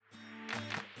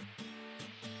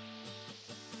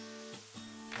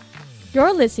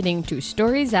You're listening to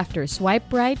Stories After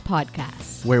Swipe Right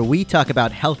podcast, where we talk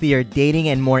about healthier dating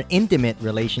and more intimate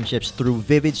relationships through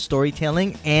vivid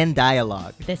storytelling and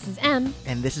dialogue. This is Em.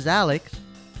 And this is Alex.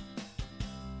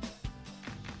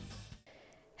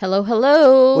 Hello,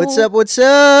 hello. What's up, what's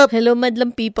up? Hello,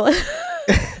 madlang people.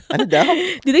 Ano daw?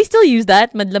 Do they still use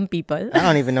that, madlang people? I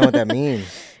don't even know what that means.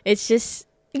 It's just,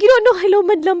 you don't know hello,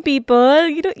 madlang people?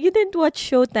 You didn't watch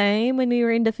Showtime when we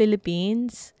were in the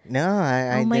Philippines? No,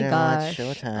 I didn't watch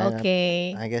Showtime.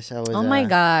 Okay. I guess I was oh my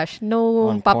gosh, no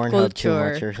on pop Pornhub culture. too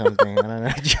much or something. I don't know.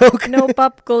 Joke. No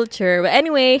pop culture. But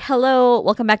anyway, hello.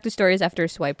 Welcome back to Stories After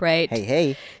Swipe Right.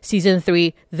 Hey. Season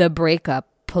 3, The Breakup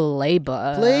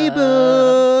Playbook.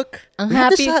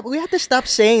 We have to stop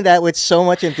saying that with so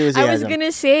much enthusiasm. I was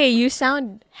gonna say, you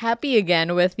sound happy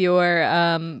again with your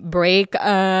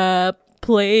breakup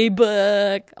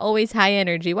playbook. Always high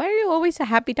energy. Why are you always so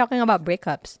happy talking about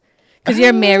breakups? Because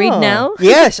you're married now?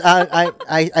 Yes.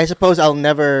 I suppose I'll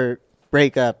never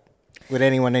break up with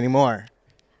anyone anymore.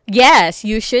 Yes,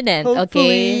 you shouldn't. Hopefully.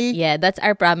 Okay? Yeah, that's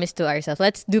our promise to ourselves.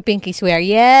 Let's do pinky swear.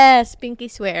 Yes, pinky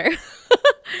swear.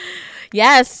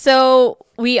 Yes, so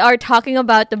we are talking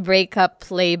about the breakup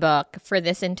playbook for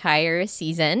this entire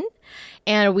season.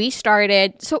 And we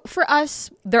started, so for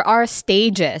us, there are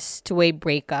stages to a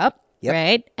breakup,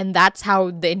 right? And that's how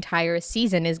the entire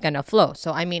season is going to flow.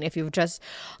 So, I mean, if you've just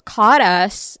caught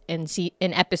us in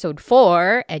episode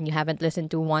 4 and you haven't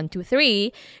listened to 1, 2,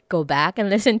 3, go back and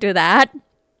listen to that.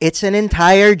 It's an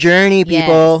entire journey,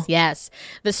 people. Yes.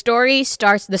 The story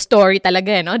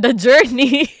talaga, no? The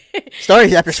journey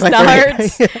Stories after swipe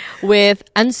starts with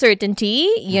uncertainty,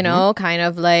 you know, kind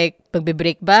of like,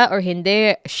 magbe-break ba or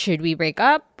hindi? Should we break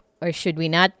up or should we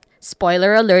not?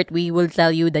 Spoiler alert, we will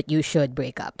tell you that you should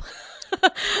break up.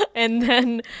 And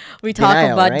then we talk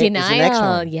about denial. Is the next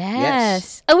one.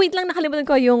 Yes. Oh, wait lang, nakalimutan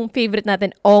ko yung favorite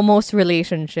natin, almost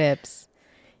relationships.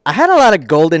 I had a lot of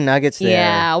golden nuggets there.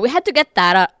 Yeah, we had to get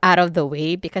that out of the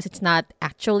way because it's not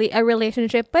actually a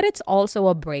relationship, but it's also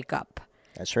a breakup.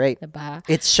 That's right. Diba?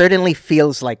 It certainly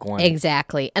feels like one.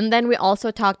 Exactly. And then we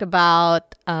also talked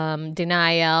about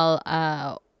denial.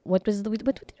 What did we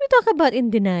talk about in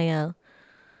denial?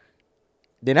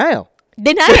 Denial.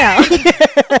 No,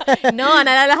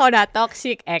 naalala ko na,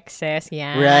 toxic exes.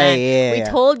 Yeah. Right, yeah. We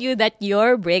told you that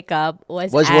your breakup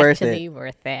was actually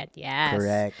worth it. Yes.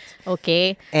 Correct.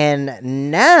 Okay.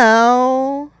 And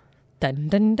now... Dun,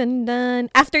 dun, dun, dun.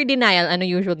 After denial, ano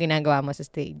usual ginagawa mo sa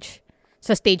stage?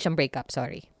 Sa stage ng breakup,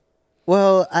 sorry.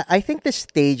 Well, I think the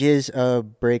stages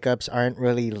of breakups aren't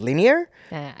really linear.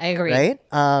 I agree. Right?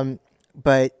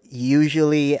 But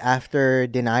usually after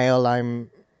denial, I'm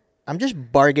just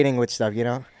bargaining with stuff, you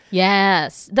know?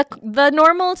 Yes. The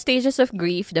normal stages of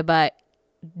grief, diba?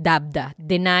 Dabda.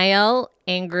 Denial,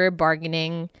 anger,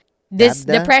 bargaining,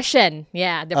 depression.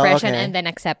 Yeah, depression and then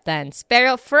acceptance.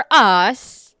 Pero for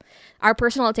us, our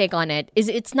personal take on it is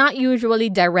it's not usually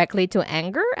directly to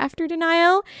anger after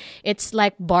denial. It's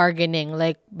like bargaining.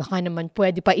 Like, baka naman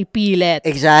pwede pa ipilit.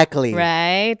 Exactly.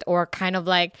 Right? Or kind of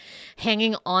like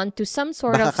hanging on to some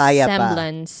sort of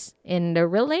semblance in the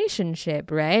relationship,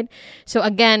 right? So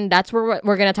again, that's what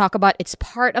we're going to talk about. It's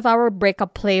part of our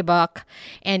breakup playbook.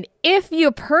 And if you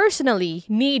personally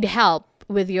need help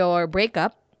with your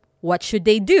breakup, what should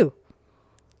they do?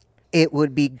 It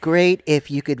would be great if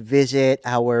you could visit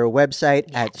our website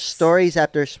at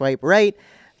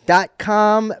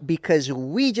storiesafterswiperight.com because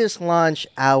we just launched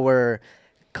our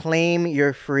Claim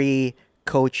Your Free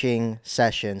coaching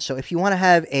session. So if you want to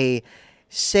have a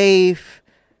safe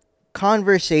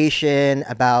conversation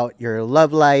about your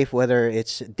love life, whether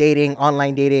it's dating,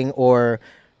 online dating, or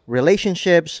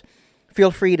relationships, feel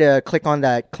free to click on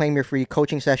that Claim Your Free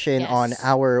coaching session on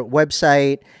our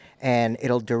website. And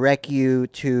it'll direct you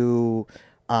to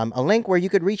a link where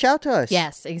you could reach out to us.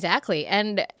 Yes, exactly.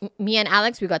 And me and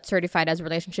Alex, we got certified as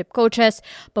relationship coaches.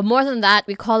 But more than that,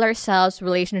 we call ourselves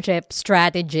relationship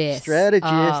strategists.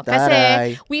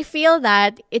 Kasi we feel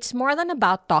that it's more than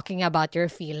about talking about your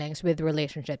feelings with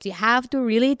relationships. You have to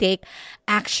really take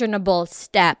actionable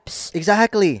steps.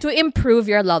 Exactly. To improve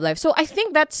your love life. So I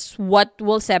think that's what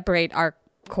will separate our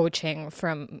coaching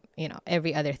from,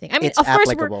 every other thing. I mean, it's of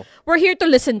course, we're here to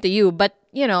listen to you, but,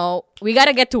 we got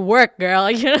to get to work,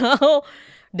 girl,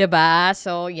 Diba?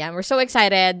 So, yeah, we're so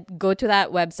excited. Go to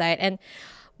that website. And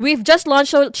we've just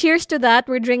launched, so cheers to that.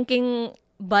 We're drinking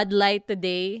Bud Light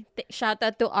today. Shout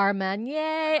out to Arman.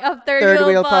 Yay! Of Third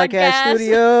Wheel Podcast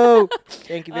Studio.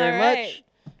 Thank you very much.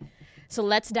 So,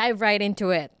 let's dive right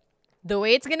into it. The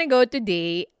way it's going to go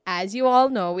today, as you all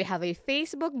know, we have a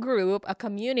Facebook group, a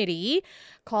community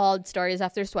called Stories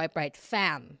After Swipe Right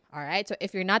Fam. All right. So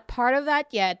if you're not part of that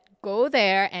yet, go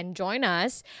there and join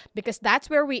us because that's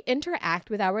where we interact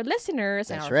with our listeners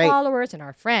and That's our right. followers and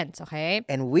our friends, okay?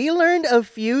 And we learned a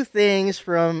few things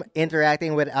from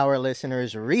interacting with our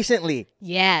listeners recently.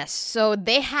 Yes. So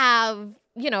they have,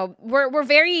 we're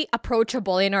very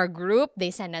approachable in our group.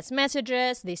 They send us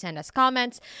messages, they send us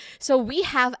comments. So we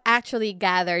have actually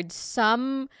gathered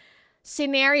some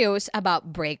scenarios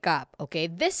about breakup. Okay.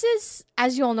 This is,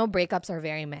 as you all know, breakups are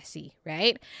very messy,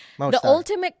 right? Most The are.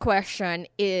 ultimate question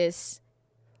is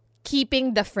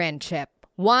keeping the friendship.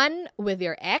 1, with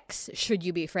your ex. Should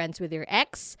you be friends with your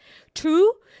ex?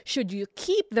 2, should you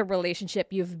keep the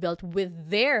relationship you've built with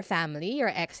their family, your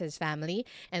ex's family?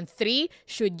 And 3,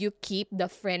 should you keep the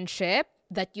friendship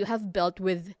that you have built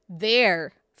with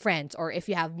their friends or if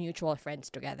you have mutual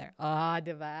friends together?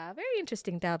 Diba? Very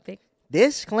interesting topic.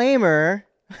 Disclaimer,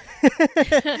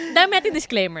 Dami natin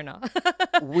disclaimer, no?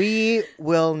 we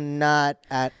will not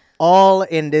at all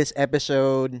in this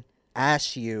episode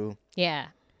ask you Yeah.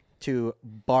 to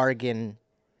bargain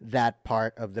that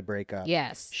part of the breakup.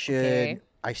 Yes. Should Okay.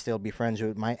 I still be friends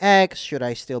with my ex? Should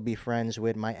I still be friends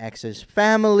with my ex's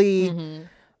family?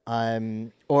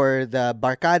 Or the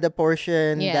barkada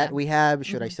portion Yeah. that we have,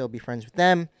 should I still be friends with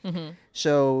them?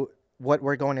 So what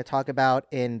we're going to talk about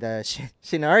in the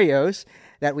scenarios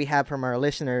that we have from our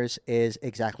listeners is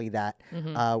exactly that.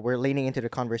 We're leaning into the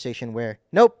conversation where,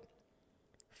 nope,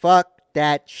 fuck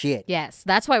that shit. Yes.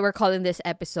 That's why we're calling this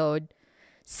episode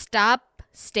Stop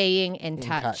Staying in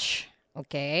Touch. Touch.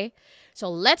 Okay. So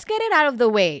let's get it out of the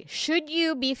way. Should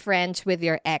you be friends with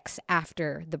your ex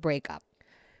after the breakup?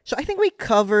 So I think we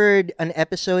covered an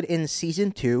episode in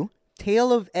season 2,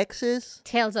 Tale of Exes.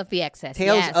 Tales of the Exes.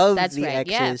 Tales Yes, of that's the right.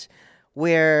 Exes,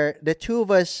 where the two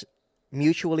of us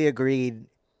mutually agreed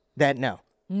that no.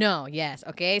 No, yes.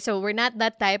 Okay. So we're not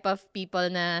that type of people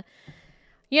na,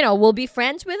 will be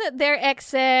friends with their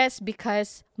exes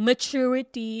because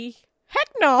maturity. Heck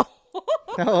no.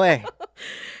 No way.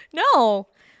 No.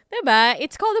 Diba?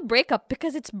 It's called a breakup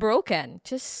because it's broken.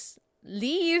 Just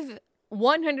leave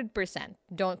 100%.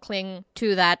 Don't cling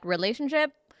to that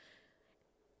relationship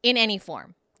in any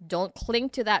form. Don't cling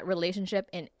to that relationship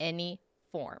in any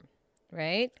form.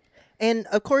 Right? And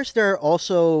of course, there are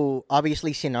also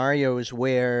obviously scenarios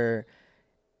where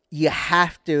you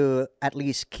have to at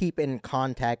least keep in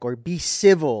contact or be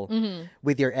civil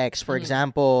with your ex. For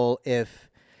example, if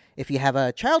you have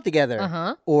a child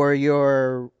together or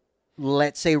you're,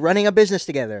 let's say, running a business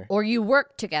together. Or you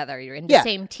work together. You're in the Yeah.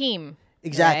 same team.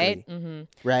 Exactly. Right?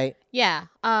 Right? Yeah.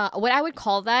 What I would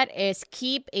call that is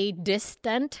keep a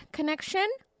distant connection,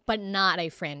 but not a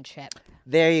friendship.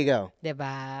 There you go.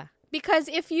 Diba? Because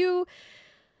if you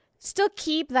still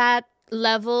keep that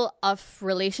level of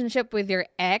relationship with your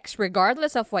ex,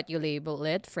 regardless of what you label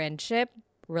it, friendship,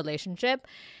 relationship,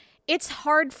 it's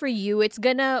hard for you. It's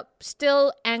gonna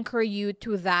still anchor you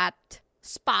to that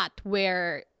spot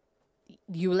where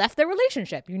you left the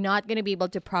relationship. You're not gonna be able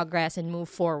to progress and move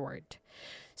forward.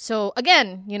 So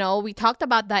again, we talked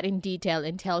about that in detail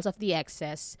in Tales of the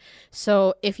Exes.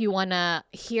 So if you want to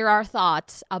hear our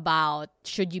thoughts about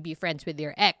should you be friends with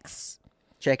your ex,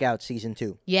 Check out season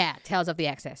 2. yeah, Tales of the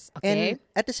Exes. Okay. And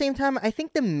at the same time, I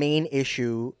think the main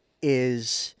issue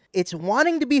is it's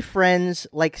wanting to be friends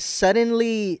like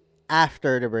suddenly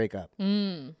after the breakup.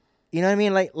 You know what I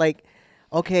mean? Like,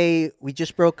 okay, we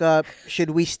just broke up.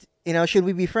 Should we, should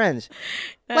we be friends?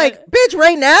 Like, bitch,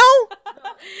 right now?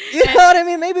 You know what I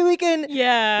mean? Maybe we can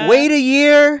Yeah. wait a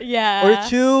year Yeah. or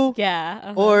 2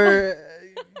 Yeah. or,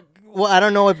 well, I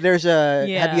don't know if there's a,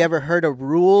 Yeah. have you ever heard a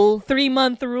rule?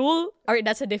 3-month rule? Or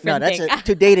that's a No, different that's thing.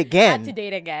 to date again. To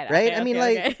date again. Right? Okay, I mean,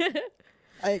 okay,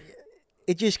 okay.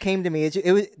 It just came to me.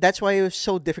 It was that's why it was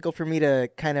so difficult for me to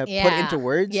kind of put Yeah. into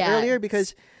words Yeah. earlier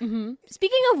because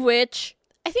Speaking of which,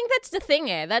 I think that's the thing,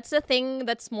 eh? That's the thing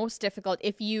that's most difficult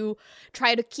if you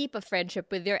try to keep a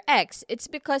friendship with your ex. It's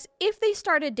because if they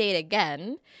start a date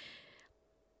again,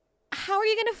 how are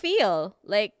you going to feel?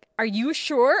 Like, are you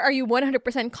sure? Are you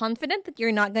 100% confident that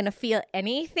you're not going to feel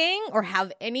anything or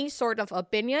have any sort of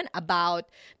opinion about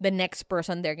the next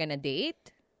person they're going to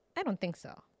date? I don't think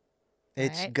so.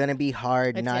 it's Right. gonna be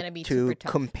hard It's not gonna be to super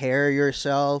tough. compare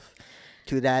yourself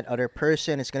to that other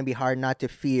person. It's gonna be hard not to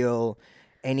feel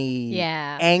any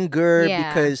Yeah. anger Yeah.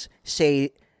 because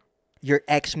say your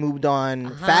ex moved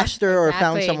on faster or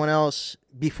found exactly. someone else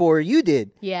before you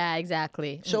did. Yeah,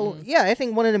 exactly. So yeah, I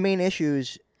think one of the main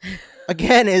issues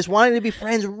again is wanting to be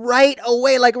friends right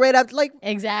away, like right after, like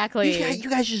Exactly. you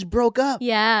guys just broke up.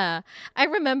 Yeah. I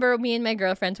remember me and my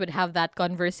girlfriends would have that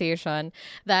conversation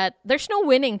that there's no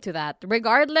winning to that.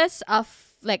 Regardless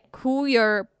of like who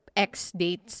your ex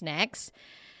dates next,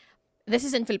 this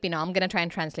is in Filipino. I'm gonna try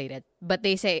and translate it. But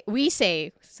we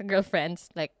say sa girlfriends,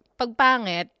 like, pag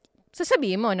pangit,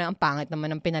 sasabihin mo na ang pangit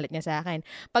naman ang pinalit niya sa akin.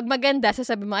 Pag maganda,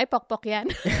 sasabihin mo, ay, pokpok yan.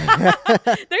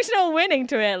 There's no winning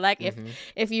to it. Like,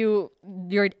 if your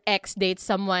ex dates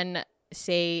someone,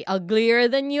 say, uglier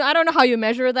than you, I don't know how you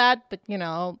measure that, but,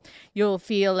 you'll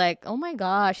feel like, oh my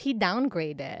gosh, he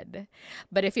downgraded.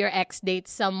 But if your ex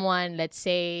dates someone, let's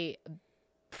say,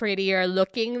 prettier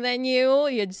looking than you,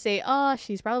 you'd say, oh,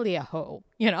 she's probably a hoe.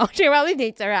 She probably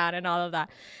dates around and all of that.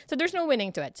 So there's no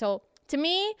winning to it. So to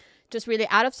me, just really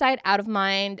out of sight, out of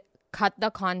mind, cut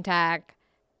the contact.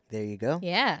 There you go.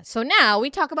 Yeah. So now we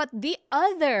talk about the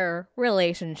other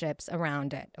relationships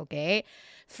around it, okay?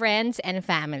 Friends and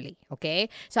family, okay?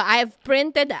 So I've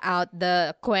printed out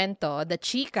the cuento, the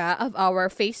chika of our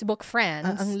Facebook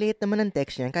friends. Ang late naman ng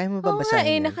text yan. Kaya mo ba Oo nga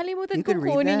basahin yan? nakalimutan You ko could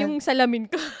read kunin that? yung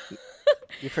salamin ko.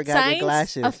 You forgot Signs your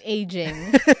glasses. of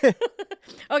aging.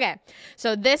 Okay,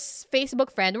 so this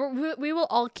Facebook friend, we will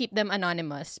all keep them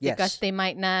anonymous because Yes. they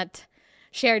might not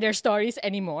share their stories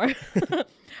anymore.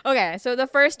 Okay, so the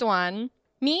first one,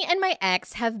 me and my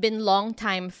ex have been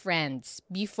longtime friends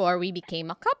before we became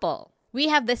a couple. We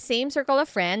have the same circle of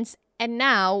friends, and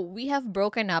now we have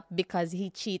broken up because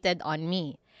he cheated on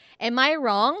me. Am I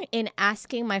wrong in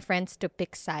asking my friends to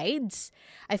pick sides?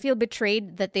 I feel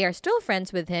betrayed that they are still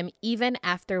friends with him even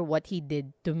after what he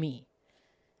did to me.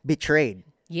 Betrayed.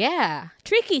 Yeah,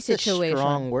 tricky It's a situation.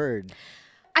 strong word.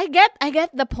 I get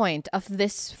the point of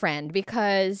this friend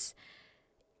because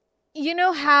you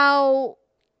know how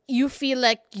you feel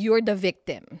like you're the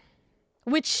victim,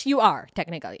 which you are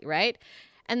technically, right?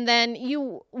 And then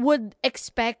you would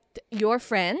expect your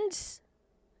friends,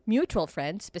 mutual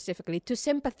friends specifically, to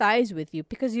sympathize with you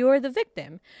because you're the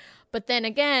victim. But then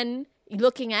again,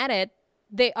 looking at it,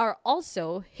 they are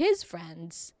also his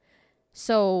friends.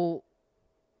 So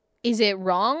is it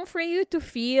wrong for you to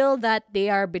feel that they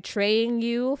are betraying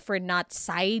you for not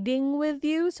siding with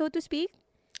you, so to speak?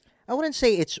 I wouldn't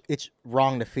say it's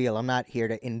wrong to feel. I'm not here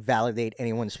to invalidate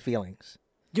anyone's feelings.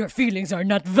 Your feelings are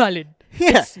not valid.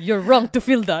 Yeah. You're wrong to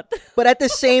feel that. But at the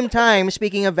same time,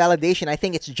 speaking of validation, I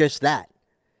think it's just that.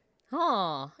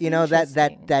 Oh,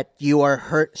 That you are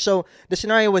hurt. So the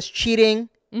scenario was cheating.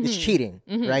 It's cheating,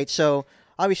 right? So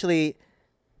obviously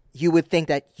you would think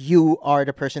that you are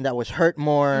the person that was hurt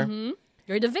more.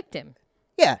 You're the victim.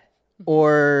 Yeah.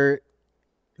 Or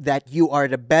that you are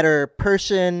the better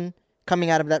person coming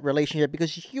out of that relationship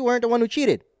because you weren't the one who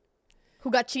cheated.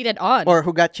 Who got cheated on. Or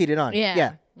who got cheated on.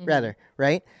 Yeah. Rather,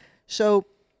 right? So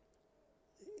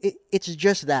it's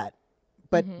just that.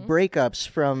 But breakups,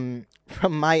 from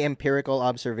my empirical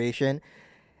observation,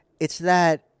 it's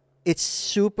that it's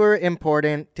super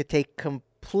important to take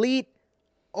complete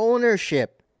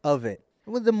ownership of it.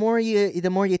 Well, the more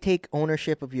you take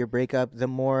ownership of your breakup, the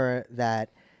more that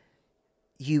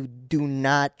you do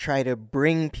not try to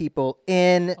bring people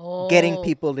in, getting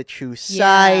people to choose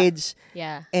sides,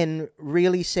 and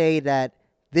really say that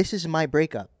this is my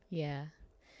breakup. Yeah.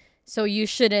 So you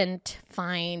shouldn't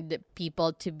find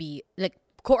people to be, like,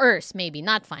 coerce, maybe,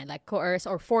 not find, like, coerce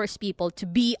or force people to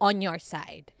be on your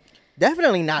side.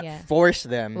 Definitely not force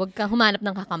them. Huwag kang humanap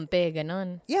ng kakampi,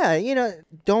 ganon. Yeah,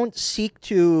 don't seek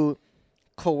to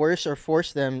coerce or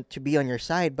force them to be on your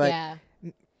side, but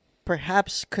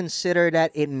perhaps consider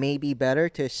that it may be better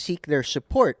to seek their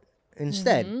support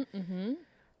instead.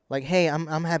 Like, hey,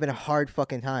 I'm having a hard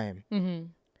fucking time.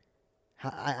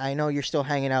 I know you're still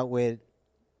hanging out with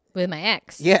my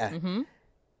ex. Yeah.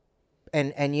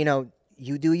 And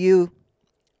you do you,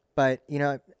 but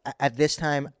at this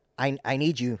time I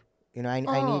need you.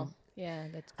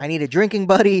 I need a drinking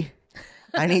buddy.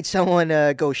 I need someone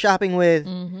to go shopping with.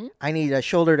 I need a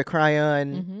shoulder to cry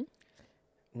on.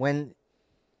 When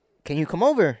can you come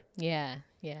over? Yeah.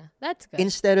 That's good.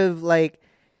 Instead of like,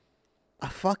 I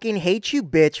fucking hate you,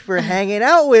 bitch, for hanging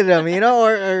out with him,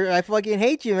 or I fucking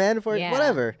hate you, man, for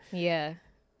whatever. Yeah.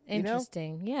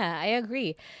 Interesting. Yeah, I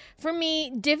agree. For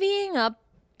me, divvying up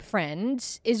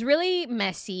friends is really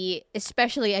messy,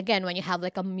 especially, again, when you have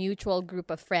like a mutual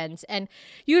group of friends. And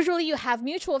usually you have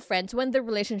mutual friends when the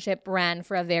relationship ran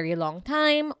for a very long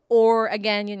time, or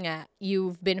again, yun nga,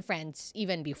 you've been friends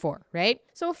even before, right?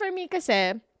 So for me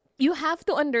kasi, you have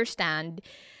to understand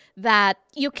that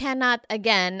you cannot,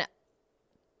 again,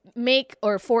 make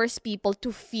or force people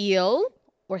to feel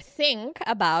or think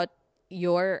about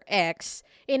your ex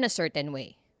in a certain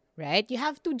way, right? You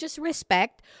have to just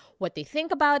respect what they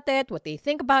think about it, what they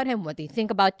think about him, what they think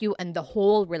about you, and the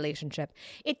whole relationship.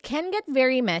 It can get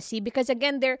very messy because,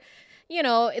 again, they're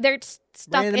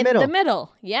stuck right in the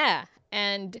middle. Yeah.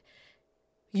 And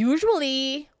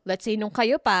usually, let's say nung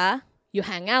kayo pa, You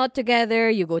hang out together,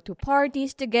 you go to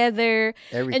parties together.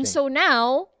 Everything. And so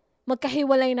now,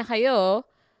 magkahiwalay na kayo.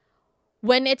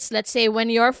 When it's, let's say, when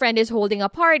your friend is holding a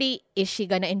party, is she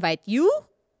gonna invite you?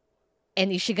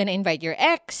 And is she gonna invite your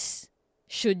ex?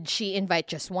 Should she invite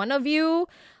just one of you?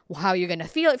 How are you gonna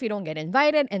feel if you don't get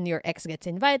invited and your ex gets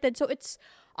invited? So it's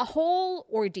a whole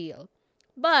ordeal.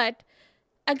 But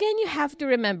again, you have to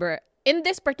remember, in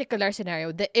this particular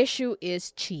scenario, the issue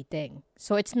is cheating.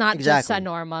 So it's not just a Exactly.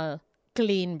 normal,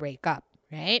 clean breakup,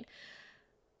 right?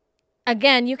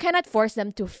 Again, you cannot force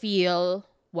them to feel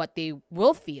what they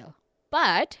will feel.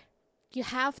 But you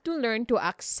have to learn to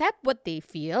accept what they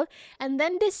feel and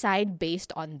then decide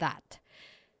based on that.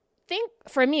 Think,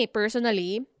 for me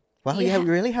personally, Wow, you yeah, ha- we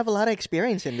really have a lot of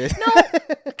experience in this. no,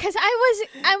 because I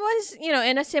was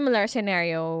in a similar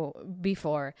scenario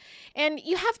before, and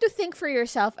you have to think for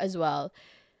yourself as well.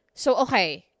 So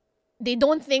okay, they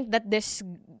don't think that this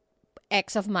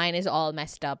ex of mine is all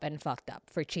messed up and fucked up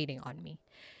for cheating on me.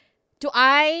 Do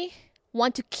I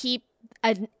want to keep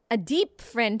a deep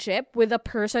friendship with a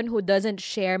person who doesn't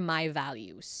share my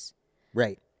values?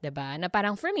 Right. Diba? Na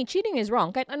parang for me, cheating is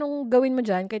wrong. Kahit anong gawin mo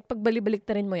dyan, kahit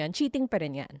pagbalibalik-tarin mo yan, cheating pa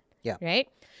rin yan. Yeah. Right?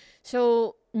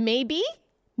 So, maybe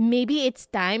it's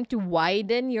time to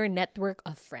widen your network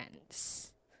of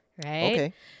friends. Right?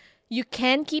 Okay. You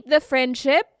can keep the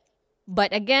friendship,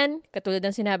 but again, katulad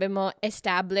ng sinabi mo,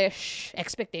 establish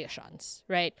expectations.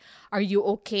 Right? Are you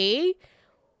okay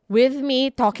with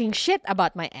me talking shit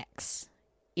about my ex?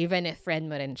 Even if friend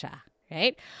mo rin siya.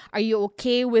 Right? Are you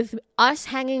okay with us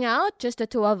hanging out, just the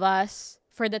two of us,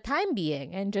 for the time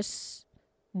being, and just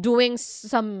doing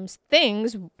some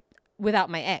things without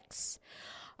my ex?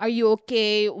 Are you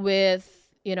okay with,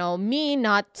 me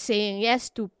not saying yes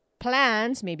to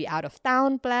plans, maybe out of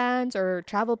town plans or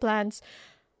travel plans,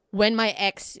 when my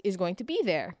ex is going to be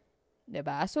there?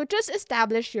 Diba? So just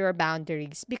establish your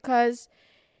boundaries, because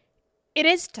it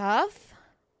is tough.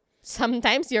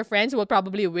 Sometimes your friends will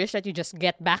probably wish that you just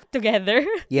get back together.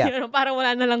 Yeah. Parang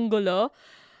wala na lang gulo.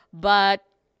 But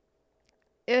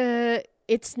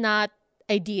it's not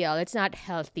ideal. It's not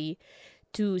healthy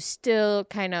to still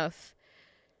kind of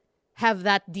have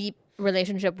that deep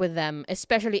relationship with them,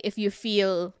 especially if you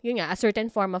feel a certain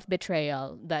form of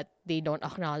betrayal that they don't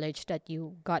acknowledge that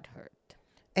you got hurt.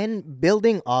 And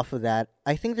building off of that,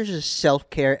 I think there's a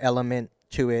self-care element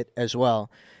to it as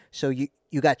well. So you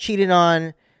got cheated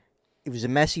on, it was a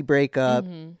messy breakup,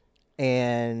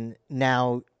 and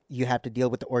now you have to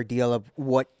deal with the ordeal of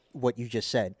what you just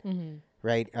said,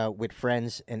 right? With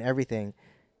friends and everything.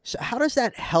 So how does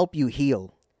that help you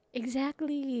heal?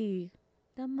 Exactly.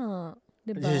 Tama.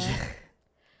 Diba?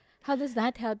 How does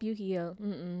that help you heal?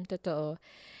 Totoo.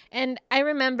 And I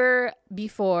remember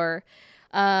before,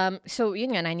 so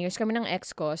yun nga, 9 years kami ng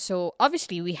ex ko. So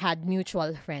obviously, we had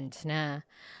mutual friends na.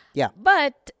 Yeah.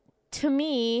 But to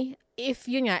me, if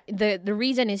yun nga, the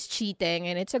reason is cheating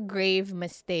and it's a grave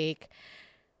mistake,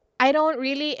 I don't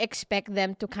really expect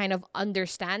them to kind of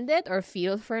understand it or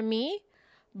feel for me.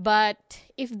 But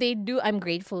if they do, I'm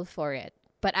grateful for it.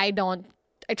 But I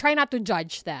try not to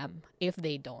judge them if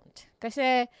they don't.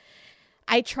 Kasi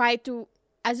I try to,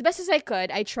 as best as I could,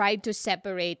 I tried to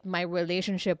separate my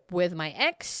relationship with my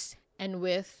ex and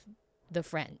with the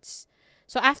friends.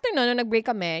 So after no nag-break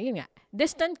kami, yun nga,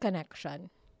 distant connection.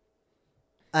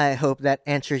 I hope that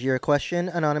answers your question,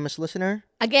 anonymous listener.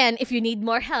 Again, if you need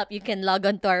more help, you can log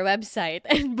on to our website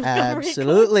and book a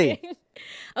Absolutely. coaching.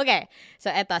 Okay,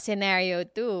 so eto, scenario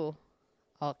 2.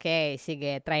 Okay,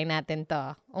 sige, try natin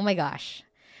to. Oh my gosh.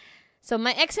 So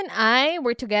my ex and I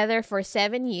were together for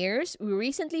 7 years. We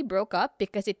recently broke up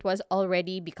because it was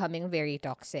already becoming very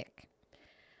toxic.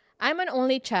 I'm an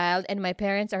only child and my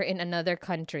parents are in another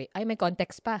country. Ay, may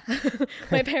context pa.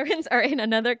 My parents are in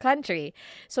another country.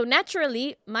 So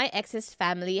naturally, my ex's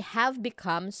family have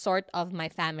become sort of my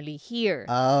family here.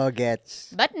 Oh, gets.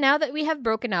 But now that we have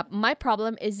broken up, my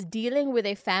problem is dealing with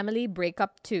a family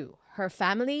breakup too. Her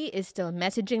family is still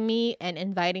messaging me and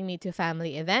inviting me to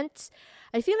family events.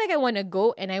 I feel like I want to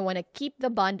go and I want to keep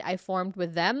the bond I formed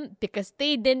with them because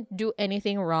they didn't do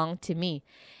anything wrong to me.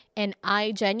 And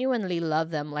I genuinely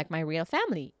love them like my real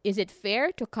family. Is it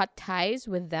fair to cut ties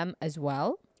with them as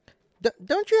well?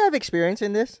 Don't you have experience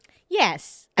in this?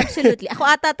 Yes, absolutely. Ako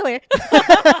ata to eh.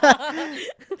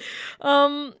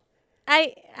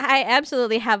 I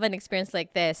absolutely have an experience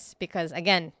like this because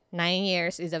again, 9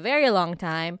 years is a very long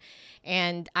time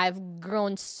and I've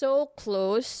grown so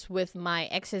close with my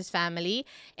ex's family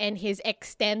and his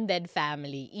extended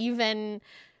family. Even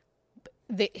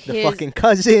The his fucking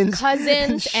cousins.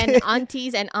 cousins and shit.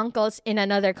 aunties and uncles in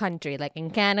another country, like in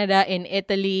Canada, in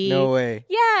Italy. No way.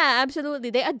 Yeah, absolutely.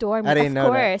 They adore me, I didn't of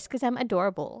know that. course, because I'm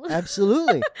adorable.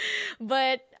 Absolutely.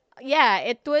 But yeah,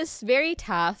 it was very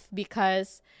tough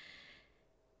because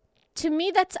to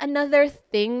me, that's another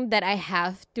thing that I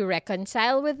have to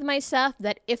reconcile with myself.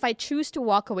 That if I choose to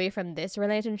walk away from this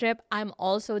relationship, I'm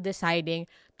also deciding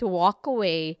to walk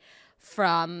away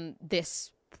from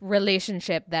this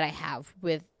relationship that I have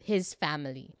with his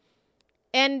family.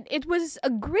 And it was a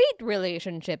great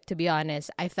relationship, to be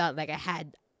honest. I felt like I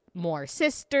had more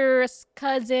sisters,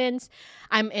 cousins.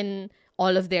 I'm in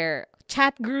all of their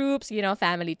chat groups,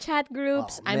 family chat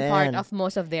groups. Oh, I'm part man. of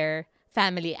most of their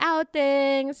family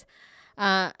outings.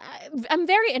 I'm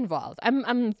very involved.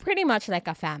 I'm pretty much like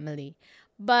a family.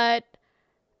 But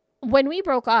when we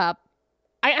broke up,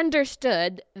 I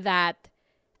understood that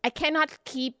I cannot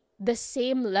keep the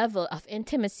same level of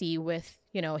intimacy with,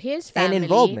 his And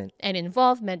family and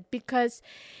involvement because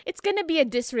it's going to be a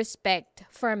disrespect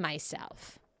for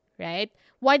myself, right?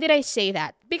 Why did I say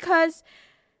that? Because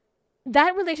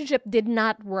that relationship did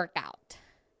not work out.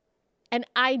 And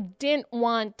I didn't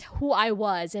want who I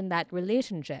was in that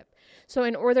relationship. So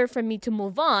in order for me to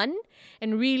move on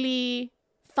and really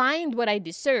find what I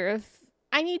deserve,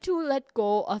 I need to let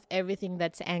go of everything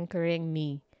that's anchoring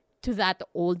me to that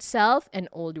old self and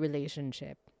old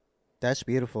relationship. That's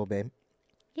beautiful, babe.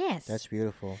 Yes. That's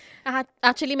beautiful.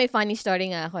 Actually, may funny story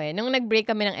nga ako eh. Nung nag-break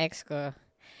kami ng ex ko,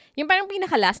 yung parang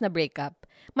pinaka-last na breakup,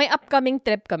 may upcoming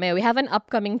trip kami. We have an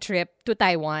upcoming trip to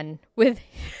Taiwan with...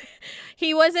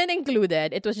 He wasn't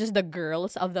included. It was just the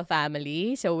girls of the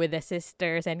family. So with the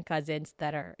sisters and cousins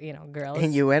that are, girls.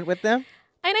 And you went with them?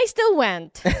 And I still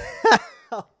went.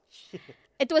 Oh, shit.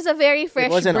 It was a very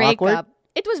fresh wasn't breakup. awkward?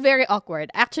 It was very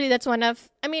awkward. Actually, that's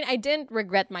I didn't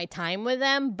regret my time with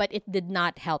them, but it did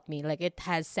not help me. Like, it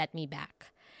has set me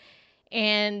back.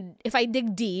 And if I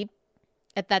dig deep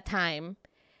at that time,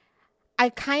 I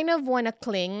kind of want to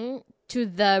cling to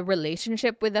the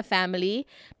relationship with the family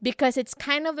because it's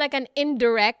kind of like an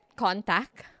indirect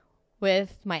contact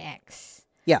with my ex.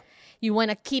 Yeah. You want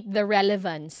to keep the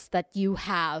relevance that you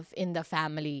have in the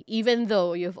family, even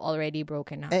though you've already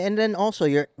broken up. And then also,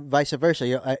 your vice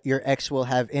versa. Your ex will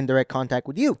have indirect contact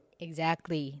with you.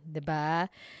 Exactly, diba?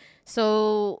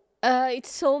 So,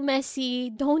 it's so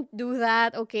messy. Don't do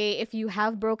that, okay? If you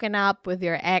have broken up with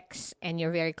your ex and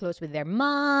you're very close with their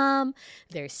mom,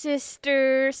 their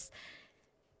sisters,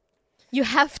 you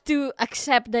have to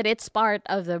accept that it's part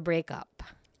of the breakup.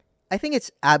 I think it's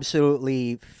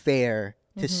absolutely fair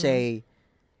to say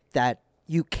that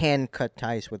you can cut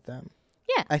ties with them.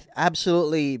 Yeah. I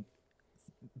absolutely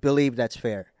believe that's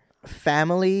fair.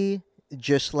 Family,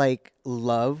 just like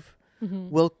love,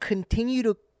 will continue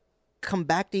to come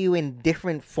back to you in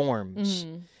different forms.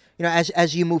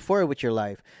 As you move forward with your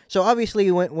life. So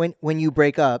obviously, when you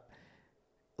break up,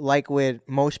 like with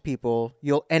most people,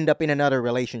 you'll end up in another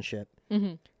relationship.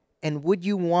 And would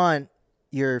you want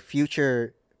your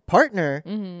future partner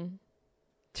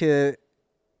to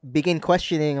begin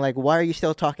questioning, like, why are you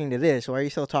still talking to this? Why are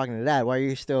you still talking to that? Why are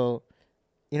you still,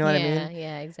 what I mean?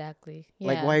 Yeah, exactly. Yeah.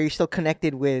 Like, why are you still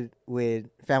connected with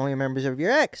family members of your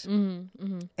ex?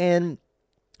 And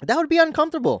that would be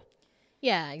uncomfortable.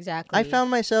 Yeah, exactly. I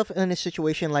found myself in a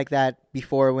situation like that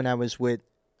before when I was with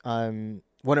one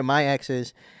of my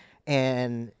exes,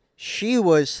 and she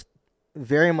was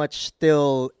very much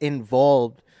still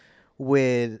involved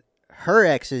with her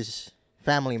ex's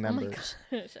family members.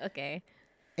 Oh my gosh. Okay.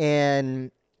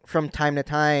 And from time to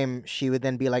time, she would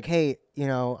then be like, hey,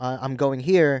 I'm going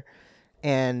here,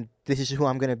 and this is who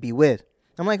I'm going to be with.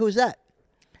 I'm like, who's that?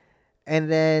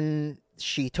 And then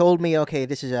she told me, okay,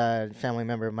 this is a family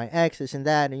member of my ex, this and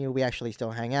that, and we actually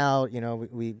still hang out,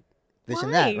 we this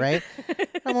and that, Why? right?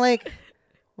 I'm like,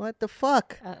 what the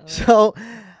fuck? Uh-oh. So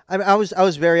I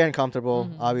was very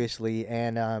uncomfortable, obviously,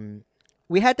 and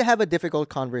we had to have a difficult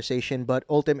conversation, but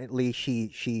ultimately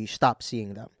she stopped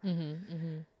seeing them.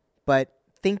 But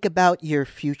think about your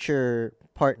future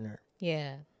partner,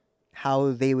 Yeah.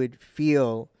 how they would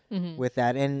feel with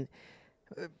that. And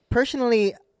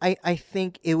personally, I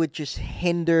think it would just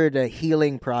hinder the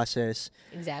healing process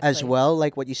Exactly. as well.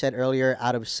 Like what you said earlier,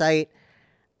 out of sight,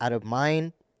 out of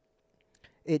mind.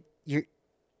 Even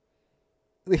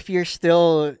if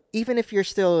you're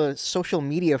still social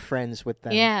media friends with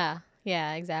them, Yeah,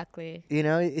 exactly.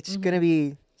 it's gonna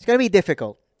be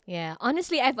difficult. Yeah.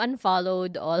 Honestly, I've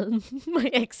unfollowed all my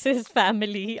ex's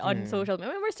family on social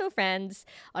media. We're still friends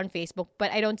on Facebook,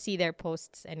 but I don't see their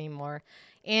posts anymore.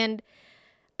 And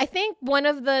I think one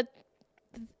of the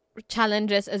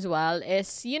challenges as well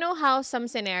is, how some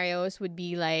scenarios would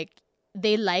be like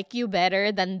they like you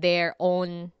better than their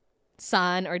own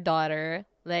son or daughter.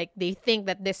 Like they think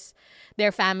that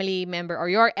their family member or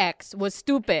your ex was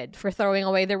stupid for throwing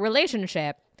away their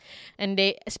relationship. And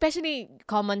they, especially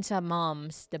common sa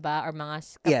moms, diba? Or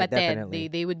mga Yeah, kapatid, definitely.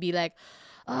 they would be like,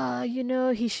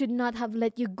 he should not have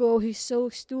let you go. He's so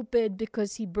stupid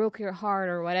because he broke your heart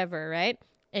or whatever, right?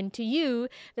 And to you,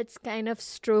 that's kind of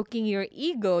stroking your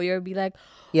ego. You'll be like,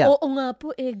 Yeah. oo nga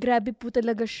po, grabe po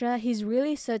talaga siya. He's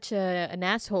really such an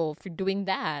asshole for doing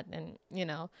that. And,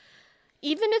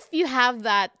 even if you have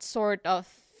that sort of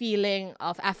feeling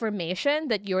of affirmation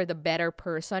that you're the better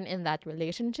person in that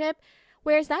relationship,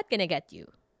 where's that gonna get you?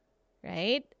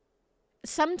 Right?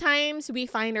 Sometimes we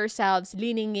find ourselves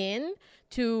leaning in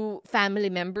to family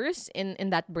members in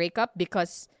that breakup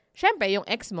because syempre yung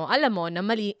ex mo, alam mo na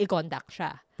mali i-contact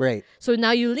siya. Right. So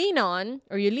now you lean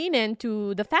in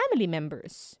to the family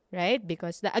members, right?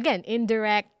 Because again,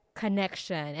 indirect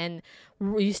connection, and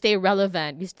you stay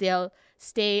relevant. You still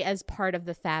stay as part of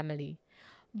the family.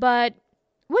 But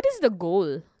what is the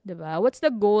goal, diba? What's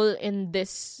the goal in this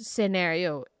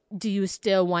scenario? Do you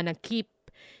still want to keep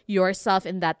yourself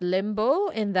in that limbo,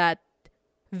 in that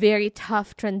very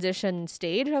tough transition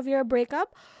stage of your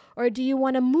breakup? Or do you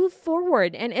want to move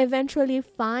forward and eventually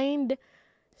find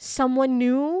someone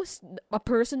new, a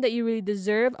person that you really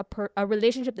deserve, a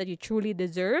relationship that you truly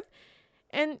deserve?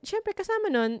 And syempre kasama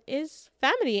nun is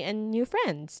family and new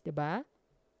friends, diba?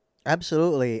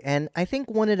 Absolutely. And I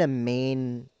think one of the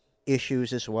main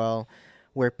issues as well,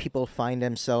 where people find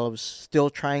themselves still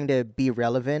trying to be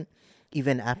relevant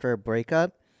even after a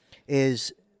breakup,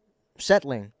 is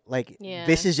settling. Like, Yeah.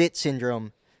 this is it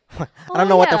syndrome. I don't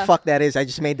know what the fuck that is. I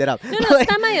just made that up. No, Like,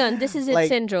 tama yun. This is it like,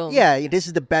 syndrome. Yeah, this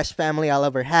is the best family I'll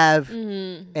ever have.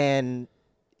 Mm-hmm. And,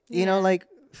 you know, Yeah. like,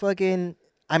 fucking,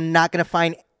 I'm not going to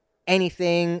find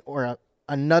anything or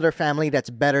another family that's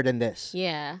better than this.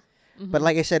 Yeah. But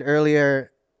like I said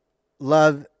earlier,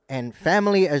 love and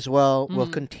family as well will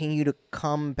continue to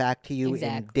come back to you in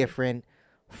Exactly. different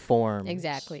forms.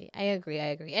 Exactly. I agree.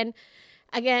 And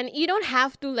again, you don't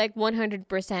have to like 100%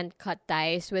 cut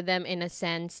ties with them in a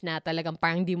sense na talagang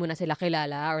parang di mo na sila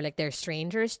kilala or like they're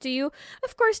strangers to you.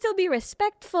 Of course, still be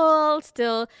respectful,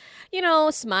 still,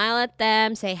 smile at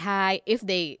them, say hi. If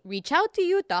they reach out to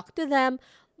you, talk to them.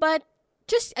 But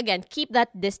just, again, keep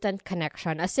that distant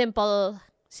connection. A simple,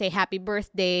 say happy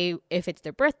birthday, if it's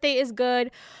their birthday, is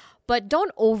good. But don't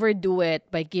overdo it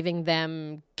by giving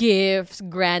them gifts,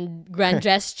 grand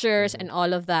gestures, and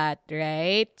all of that,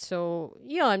 right? So,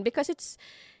 yun, because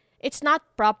it's not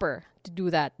proper to do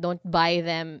that. Don't buy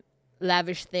them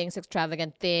lavish things,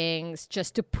 extravagant things,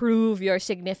 just to prove your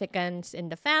significance in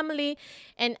the family.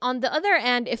 And on the other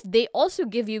end, if they also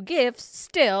give you gifts,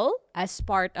 still, as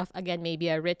part of, again, maybe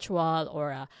a ritual or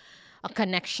a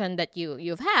connection that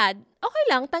you've had, okay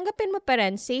lang, tanggapin mo pa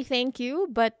rin, say thank you,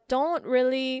 but don't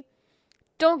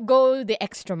go the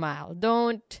extra mile.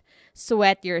 Don't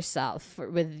sweat yourself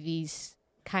with these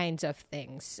kinds of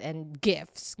things and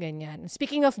gifts. Ganyan.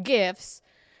 Speaking of gifts,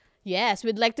 yes,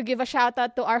 we'd like to give a shout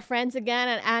out to our friends again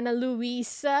at Ana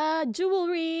Luisa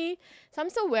Jewelry. So I'm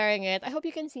still wearing it. I hope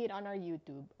you can see it on our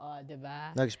YouTube.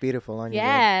 Diba? Looks beautiful on you.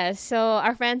 Yeah, so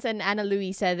our friends in Ana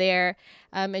Luisa, they're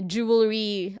a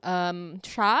jewelry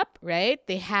shop, right?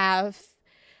 They have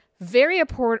very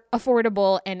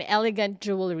affordable and elegant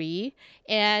jewelry.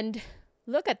 And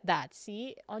look at that.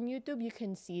 See, on YouTube, you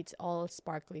can see it's all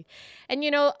sparkly. And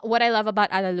what I love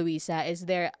about Ana Luisa is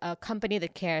they're a company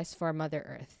that cares for Mother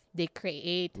Earth. They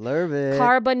create Love it.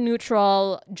 carbon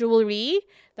neutral jewelry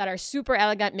that are super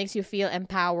elegant, makes you feel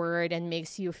empowered and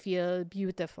makes you feel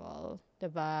beautiful.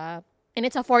 Diba? And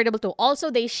it's affordable too. Also,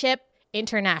 they ship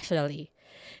internationally.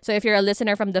 So if you're a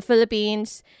listener from the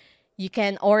Philippines, you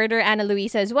can order Ana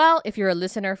Luisa as well. If you're a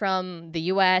listener from the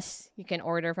US, you can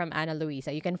order from Ana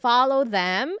Luisa. You can follow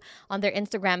them on their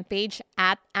Instagram page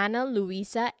at Ana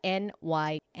Luisa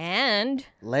NY. And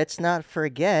let's not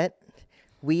forget,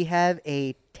 we have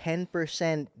a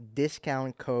 10%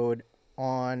 discount code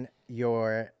on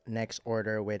your next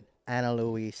order with Ana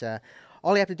Luisa.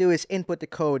 All you have to do is input the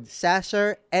code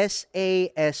SASR,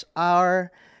 SASR.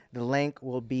 The link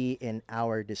will be in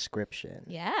our description.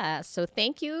 yeah, so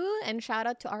thank you and shout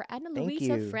out to our Ana Thank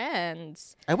Luisa you.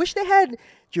 friends. I wish they had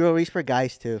jewelries for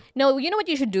guys too. No, you know what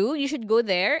you should do? You should go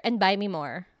there and buy me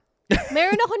more.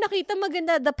 Meron ako nakita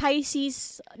maganda, the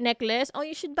Pisces necklace. Oh,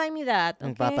 you should buy me that.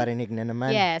 Ang Okay? paparinig na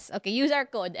naman. Yes. Okay, use our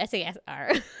code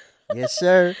SASR. Yes,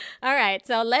 sir. All right,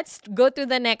 so let's go to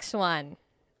the next one.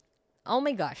 Oh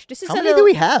my gosh, this is How a many little...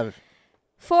 do we have?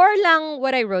 4 lang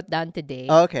what I wrote down today.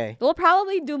 Okay. We'll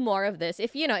probably do more of this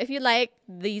if you like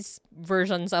these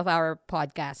versions of our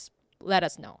podcast. let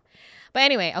us know. But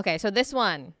anyway, okay, so this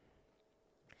one.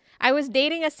 I was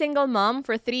dating a single mom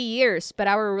for 3 years, but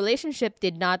our relationship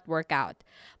did not work out.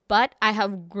 But I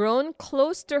have grown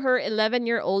close to her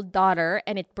 11-year-old daughter,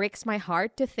 and it breaks my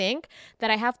heart to think that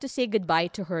I have to say goodbye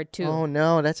to her too. Oh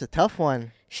no, that's a tough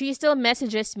one. She still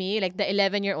messages me, like the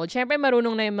 11-year-old. Siyempre,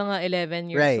 marunong na yung mga 11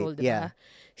 years Right, old, diba? yeah.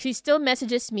 She still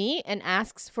messages me and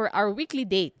asks for our weekly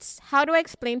dates. How do I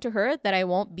explain to her that I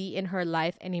won't be in her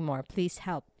life anymore? Please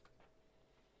help.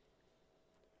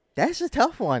 That's a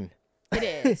tough one. It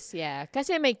is, yeah.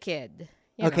 Kasi may kid.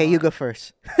 Okay, know. you go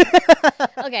first.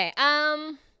 Okay,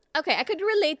 okay, I could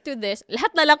relate to this.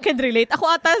 Lahat na lang can relate. Ako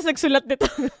ata nagsulat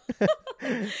nito.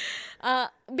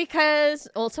 Because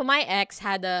also my ex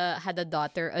had a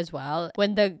daughter as well.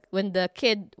 When the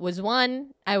kid was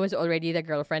 1, I was already the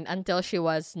girlfriend until she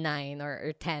was 9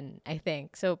 or 10, I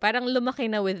think. So parang lumaki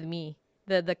na with me.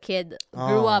 The kid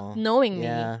grew up knowing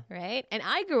yeah. me, right? And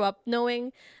I grew up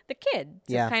knowing the kid.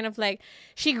 So Yeah. kind of like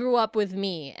she grew up with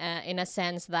me in a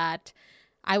sense that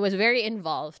I was very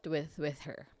involved with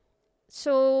her.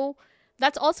 So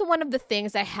that's also one of the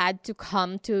things I had to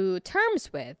come to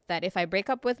terms with. That if I break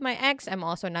up with my ex, I'm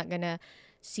also not gonna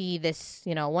see this,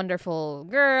 wonderful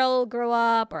girl grow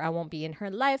up, or I won't be in her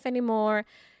life anymore.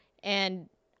 And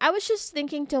I was just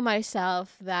thinking to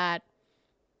myself that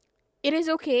it is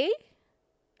okay.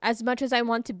 As much as I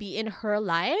want to be in her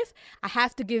life, I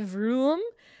have to give room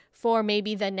for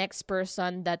maybe the next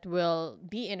person that will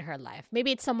be in her life. Maybe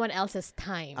it's someone else's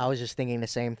time. I was just thinking the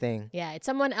same thing. Yeah, it's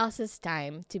someone else's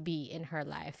time to be in her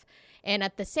life. And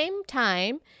at the same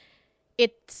time,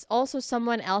 it's also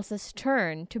someone else's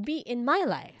turn to be in my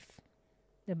life.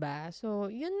 Diba? So,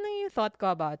 yun na yung thought ko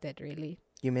about it, really.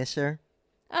 You miss her?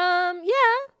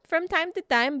 Yeah, from time to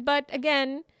time. But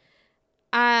again,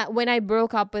 when I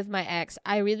broke up with my ex,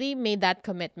 I really made that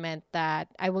commitment that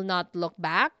I will not look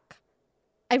back.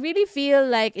 I really feel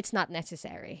like it's not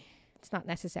necessary. It's not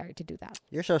necessary to do that.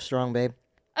 You're so strong, babe.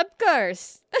 Of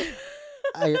course.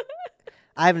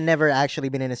 I've never actually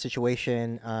been in a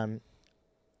situation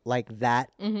like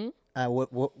that. Mm-hmm.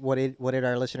 What did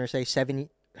our listeners say?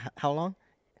 How long?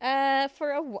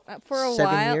 For a 7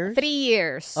 while, years? 3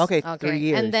 years. Okay, 3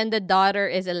 years. And then the daughter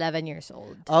is 11 years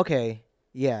old. Okay,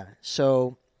 yeah.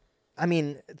 So, I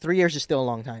mean, 3 years is still a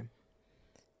long time,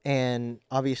 and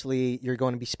obviously you're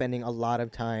going to be spending a lot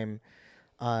of time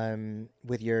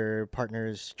with your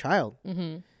partner's child,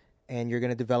 Mm-hmm. and you're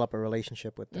going to develop a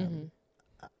relationship with them.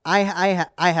 Mm-hmm.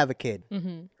 I have a kid,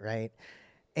 Mm-hmm. right?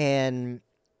 And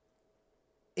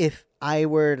if I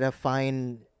were to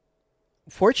find,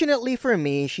 fortunately for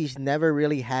me, she's never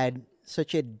really had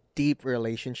such a deep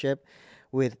relationship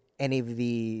with any of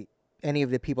the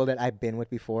people that I've been with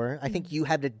before. I think you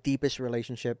have the deepest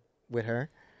relationship with her.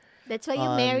 That's why you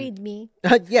married me.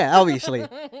 Yeah, obviously,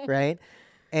 right?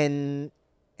 And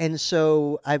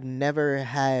so I've never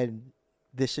had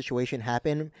this situation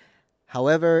happen.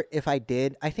 However, if I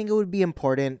did, I think it would be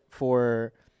important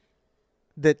for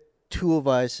the two of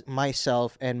us,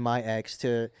 myself and my ex,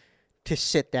 to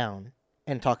sit down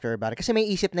and talk to her about it. Kasi may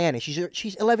isip na yan eh.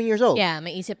 She's 11 years old. Yeah,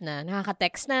 may isip na.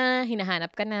 Nakaka-text na,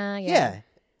 hinahanap ka na. Yeah.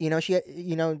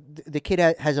 The kid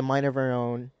has a mind of her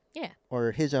own. Yeah.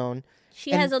 Or his own.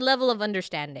 She has a level of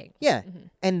understanding. Yeah. Mm-hmm.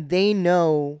 And they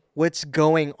know what's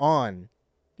going on.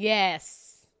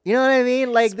 Yes. You know what I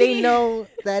mean? Like, they know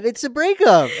that it's a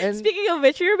breakup. And Speaking of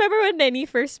which, you remember when Nenny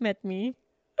first met me?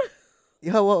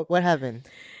 What happened?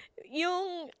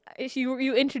 You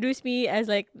introduced me as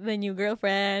like the new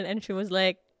girlfriend, and she was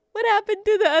like, "What happened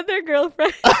to the other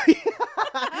girlfriend?"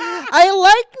 I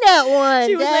like that one,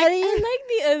 She was Daddy. like, "I like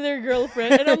the other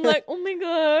girlfriend," and I'm like, "Oh my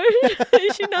god,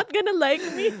 is she not gonna like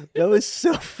me?" That was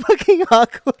so fucking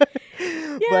awkward.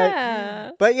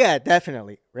 Yeah. But yeah,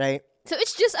 definitely, right? So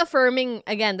it's just affirming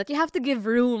again that you have to give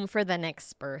room for the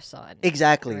next person.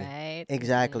 Exactly. Right.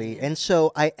 Exactly. And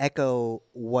so I echo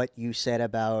what you said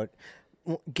about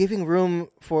giving room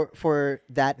for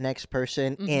that next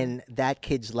person in that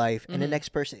kid's life and the next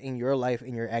person in your life,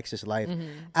 in your ex's life.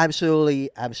 Absolutely,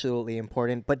 absolutely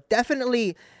important. But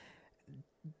definitely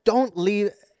don't leave.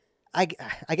 I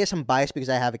guess I'm biased because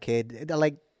I have a kid.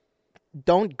 Like,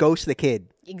 don't ghost the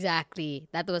kid. Exactly.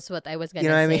 That was what I was gonna You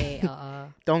know what I say. mean?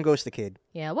 Don't ghost the kid.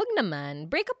 Yeah, wag naman.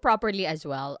 Break up properly as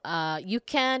well. You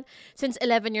can, since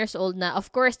 11 years old na,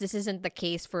 of course, this isn't the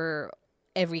case for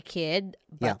every kid.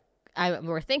 But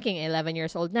we're thinking 11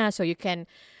 years old na, so you can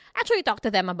actually talk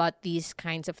to them about these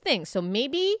kinds of things. So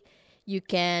maybe you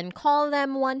can call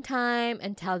them one time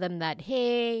and tell them that,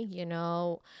 hey,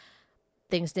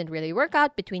 things didn't really work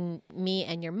out between me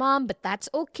and your mom, but that's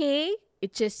okay.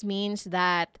 It just means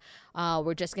that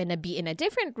we're just gonna be in a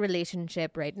different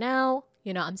relationship right now.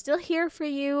 I'm still here for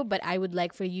you, but I would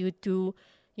like for you to,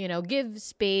 give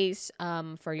space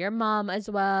for your mom as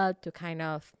well to kind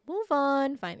of move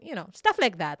on, find, stuff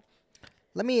like that.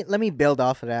 Let me build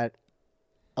off of that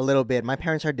a little bit. My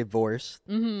parents are divorced,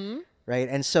 right?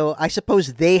 And so I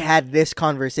suppose they had this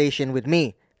conversation with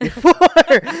me before,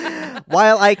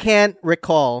 while I can't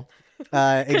recall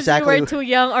exactly. You were too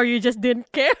young, or you just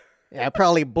didn't care. Yeah, I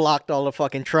probably blocked all the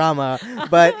fucking trauma,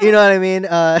 but you know what I mean.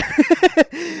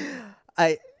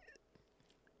 I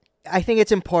I think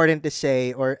it's important to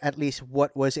say, or at least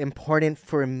what was important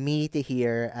for me to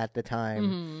hear at the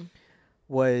time,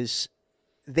 was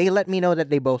they let me know that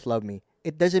they both love me.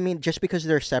 It doesn't mean just because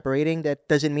they're separating, that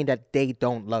doesn't mean that they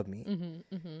don't love me.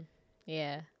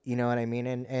 Yeah. You know what I mean?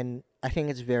 And I think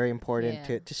it's very important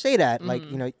Yeah. to say that. Like,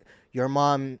 your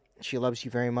mom, she loves you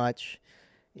very much.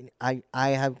 I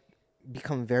have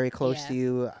become very close to Yeah.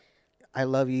 you. I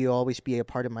love you. You'll always be a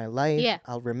part of my life. Yeah.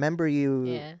 I'll remember you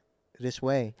Yeah. this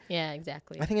way. Yeah,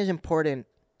 exactly. I think it's important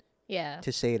Yeah.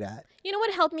 to say that. You know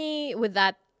what helped me with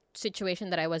that situation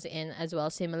that I was in as well,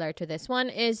 similar to this one,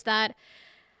 is that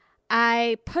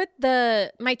I put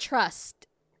my trust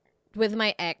with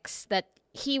my ex that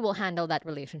he will handle that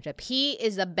relationship. He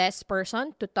is the best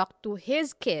person to talk to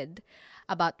his kid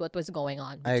about what was going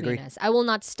on I between agree. us. I will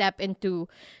not step into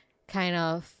kind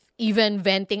of even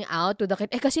venting out to the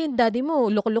kid. Kasi yung daddy mo,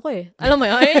 loko-loko eh. Alam mo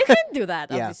yun? I can't do that,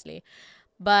 Yeah. obviously.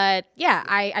 But yeah,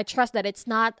 I trust that it's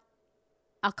not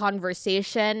a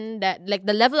conversation that, like,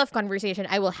 the level of conversation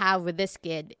I will have with this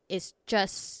kid is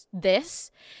just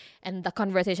this, and the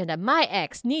conversation that my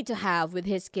ex need to have with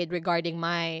his kid regarding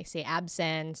my, say,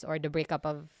 absence or the breakup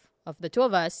of the two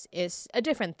of us is a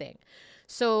different thing.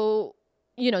 So,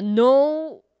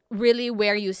 know really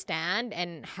where you stand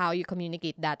and how you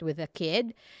communicate that with the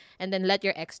kid, and then let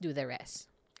your ex do the rest.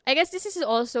 I guess this is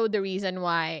also the reason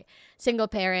why single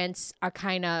parents are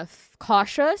kind of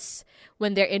cautious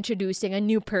when they're introducing a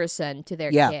new person to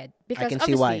their Yeah, kid. I Because can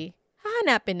see why. obviously,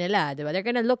 hahanapin nila, diba? They're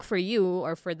gonna look for you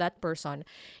or for that person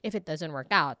if it doesn't work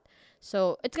out.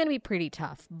 So it's gonna be pretty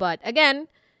tough. But again,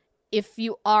 if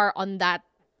you are on that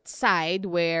side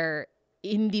where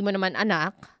hindi mo naman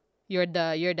anak, you're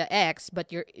the ex,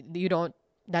 but you don't,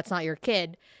 that's not your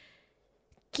kid,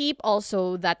 keep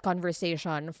also that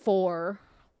conversation for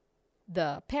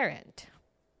the parent.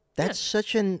 That's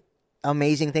such an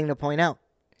amazing thing to point out.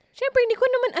 Siyempre, hindi ko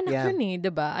naman anak Yeah. yun eh,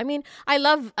 diba? I mean, I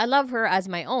love her as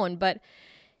my own, but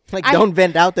Like, I- don't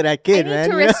vent out to that I kid, need man.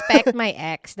 to you know? respect my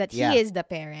ex, that Yeah. he is the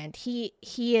parent. He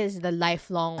is the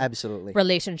lifelong Absolutely.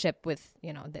 relationship with,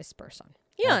 this person.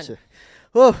 Yun.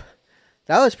 Oh,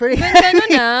 that was pretty. Ganda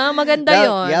nun ah. Maganda Yep,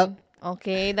 yun. yep.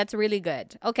 Okay, that's really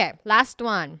good. Okay, last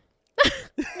one.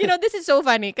 This is so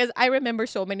funny because I remember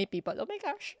so many people. Oh my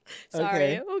gosh.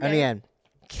 Sorry. Okay. Ano yan?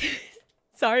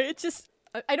 Sorry, it's just,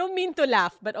 I don't mean to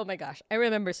laugh, but oh my gosh, I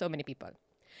remember so many people.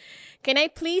 Can I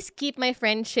please keep my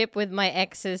friendship with my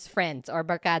ex's friends or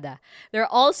barkada? They're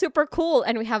all super cool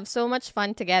and we have so much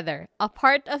fun together. A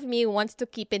part of me wants to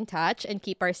keep in touch and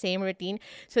keep our same routine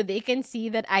so they can see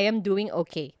that I am doing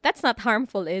okay. That's not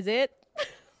harmful, is it?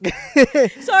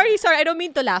 Sorry, I don't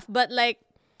mean to laugh, but like,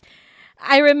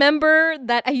 I remember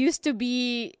that I used to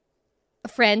be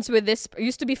friends with this,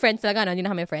 used to be friends talaga, no, hindi na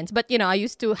kami friends, but I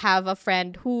used to have a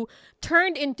friend who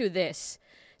turned into this.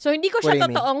 So hindi ko What do siya you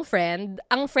mean? totoong friend,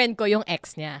 ang friend ko yung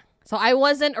ex niya. So I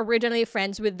wasn't originally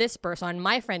friends with this person,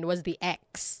 my friend was the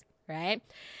ex, right?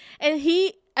 And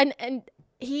he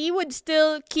would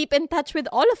still keep in touch with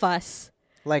all of us.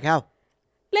 Like how?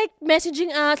 Like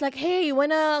messaging us, like, hey, you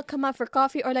wanna come out for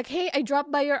coffee? Or like, hey, I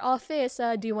dropped by your office.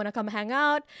 Do you wanna come hang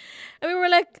out? And we were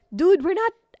like, dude, we're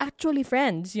not actually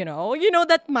friends, You know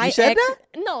that my You said ex. that?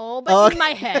 No, but Oh, in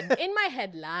my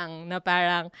head lang, na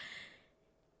parang,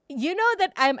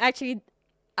 that I'm actually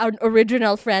an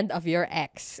original friend of your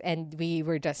ex, and we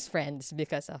were just friends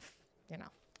because of,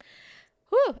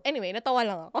 Whew. Anyway, natawa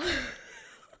lang ako.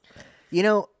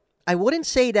 I wouldn't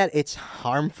say that it's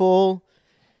harmful.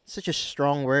 Such a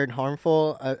strong word,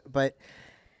 harmful. But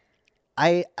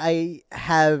I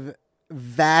have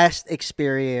vast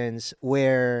experience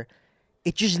where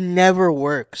it just never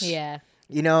works. Yeah.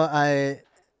 I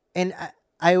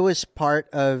was part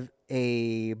of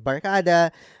a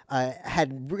barkada.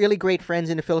 Had really great friends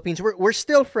in the Philippines. We're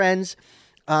still friends.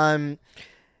 And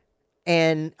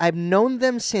I've known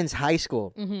them since high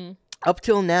school. Up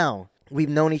till now. We've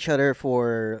known each other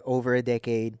for over a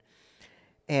decade.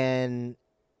 And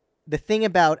the thing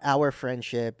about our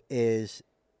friendship is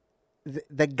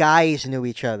the guys knew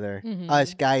each other.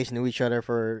 Us guys knew each other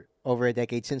for over a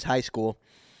decade since high school.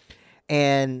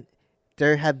 And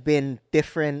there have been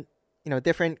different,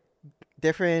 different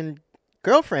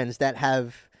girlfriends that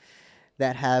have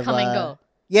Come and go.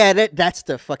 yeah, that's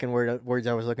the fucking words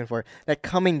I was looking for. That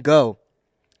come and go.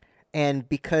 And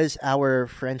because our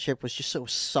friendship was just so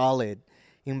solid,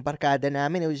 yung barkada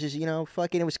namin, it was just,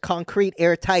 fucking, it was concrete,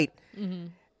 airtight. Mm-hmm.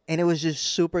 And it was just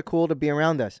super cool to be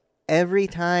around us. Every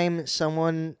time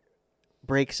someone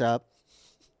breaks up,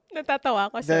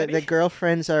 Natatawa ko, the sorry.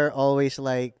 girlfriends are always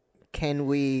like, can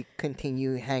we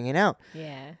continue hanging out?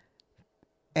 Yeah.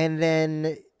 And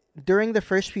then during the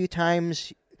first few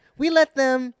times, we let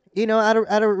them, out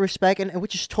of respect, and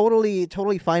which is totally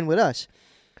fine with us.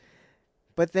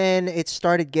 But then it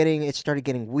started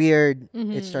getting weird.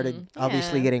 It started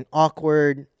obviously Yeah. getting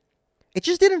awkward. It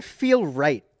just didn't feel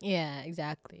right. Yeah,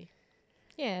 exactly.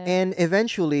 Yeah. And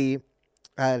eventually,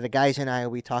 the guys and I,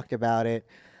 we talked about it.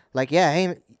 Like, yeah,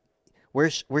 hey,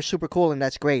 we're super cool and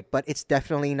that's great, but it's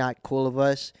definitely not cool of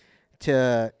us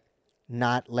to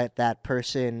not let that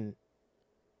person,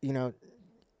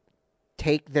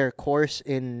 take their course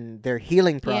in their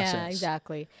healing process. Yeah,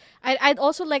 exactly. I'd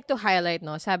also like to highlight,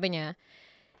 no, sabi niya,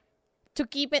 to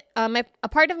keep it, a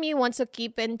part of me wants to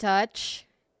keep in touch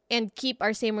and keep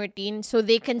our same routine so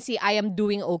they can see I am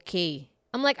doing okay.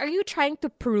 I'm like, are you trying to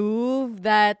prove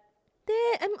that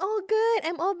I'm all good,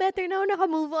 I'm all better now,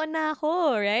 naka-move on na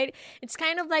ako, right? It's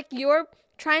kind of like you're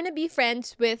trying to be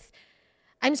friends with,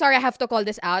 I'm sorry, I have to call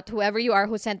this out. Whoever you are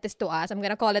who sent this to us, I'm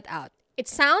gonna call it out. It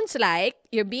sounds like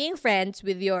you're being friends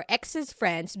with your ex's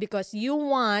friends because you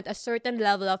want a certain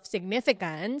level of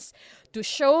significance to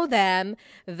show them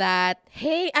that,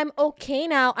 hey, I'm okay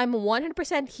now. I'm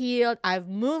 100% healed. I've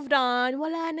moved on.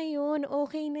 Wala na yun.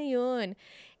 Okay na yun.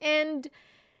 And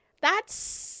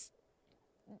that's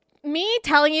me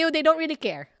telling you they don't really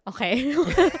care. Okay?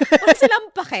 Wala silang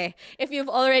pake. If you've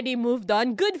already moved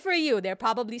on, good for you. They're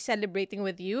probably celebrating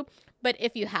with you. But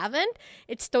if you haven't,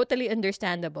 it's totally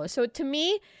understandable. So to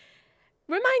me,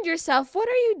 remind yourself, what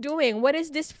are you doing? What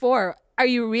is this for? Are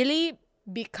you really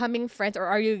becoming friends, or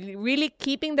are you really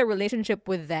keeping the relationship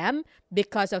with them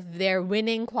because of their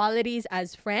winning qualities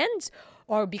as friends,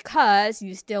 or because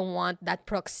you still want that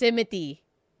proximity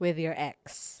with your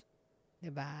ex?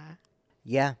 Diba?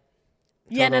 Yeah.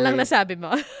 Yan na lang Totally. nasabi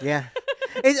mo. Yeah.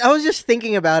 I was just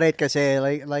thinking about it kasi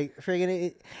like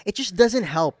friggin' it just doesn't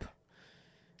help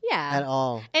Yeah. at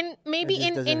all. And maybe It just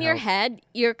in doesn't your help. head,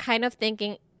 you're kind of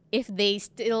thinking, if they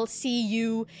still see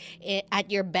you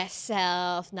at your best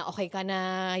self, na okay ka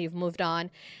na, you've moved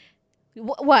on,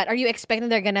 what? Are you expecting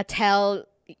they're gonna tell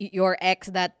your ex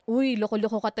that, uy,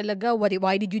 loko-loko ka talaga,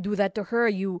 why did you do that to her?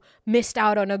 You missed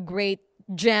out on a great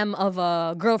gem of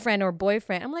a girlfriend or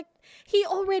boyfriend. I'm like, he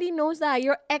already knows that.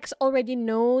 Your ex already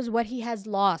knows what he has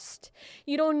lost.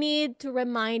 You don't need to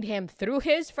remind him through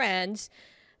his friends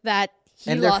that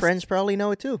he And their lost. friends probably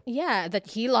know it too. Yeah, that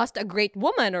he lost a great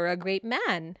woman or a great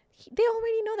man. They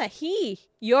already know that.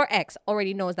 Your ex,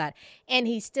 already knows that. And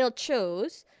he still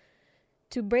chose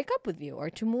to break up with you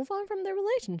or to move on from the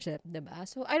relationship, diba?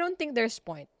 So I don't think there's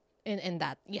point in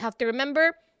that. You have to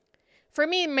remember, for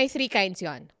me, my three kinds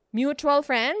yon. Mutual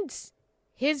friends,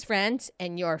 his friends,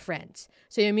 and your friends.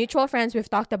 So your mutual friends, we've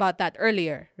talked about that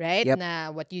earlier, right? Yep. Na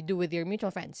what you do with your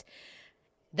mutual friends.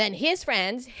 Then his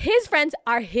friends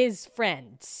are his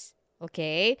friends.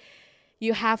 Okay?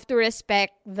 You have to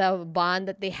respect the bond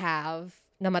that they have,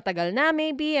 na matagal na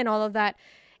maybe, and all of that.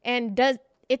 And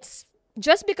it's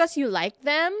just because you like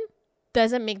them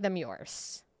doesn't make them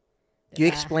yours. You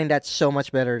Diba? explained that so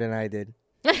much better than I did.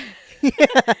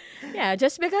 Yeah,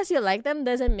 just because you like them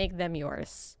doesn't make them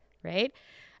yours, right?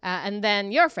 And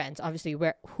then your friends, obviously,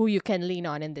 who you can lean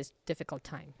on in this difficult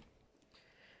time.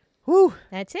 Whew.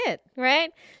 That's it,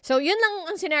 right? So yun lang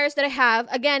ang scenarios that I have.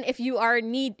 Again, if you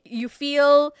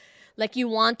feel like you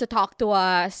want to talk to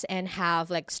us and have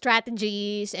like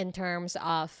strategies in terms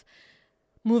of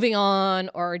moving on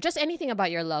or just anything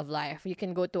about your love life, you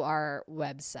can go to our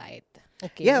website.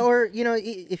 Okay. Yeah, or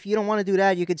if you don't want to do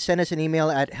that, you could send us an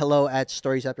email at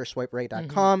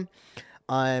hello@storiesafterswiperight.com.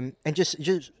 And just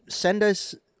send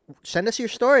us your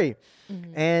story,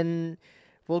 and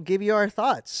we'll give you our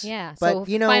thoughts. Yeah. But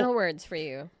So final words for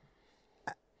you.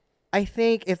 I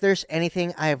think if there's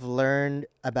anything I've learned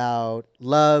about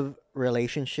love,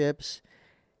 relationships,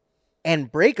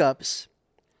 and breakups,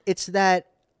 it's that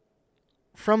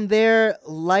from there,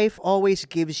 life always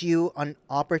gives you an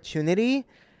opportunity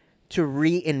to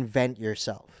reinvent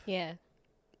yourself. Yeah.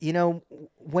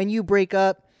 When you break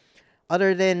up,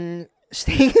 other than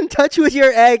staying in touch with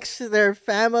your ex, their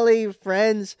family,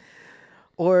 friends,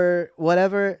 or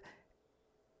whatever,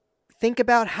 think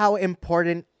about how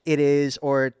important it is,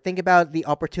 or think about the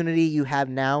opportunity you have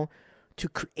now to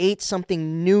create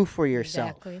something new for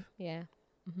yourself. Exactly. Yeah.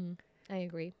 I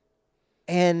agree.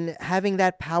 And having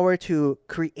that power to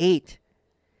create,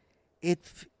 it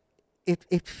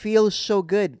feels so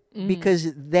good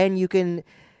because then you can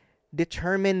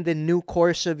determine the new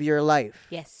course of your life.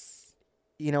 Yes.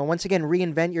 Once again,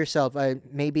 reinvent yourself.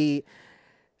 Maybe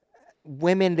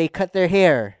women, they cut their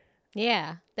hair.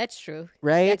 Yeah, that's true.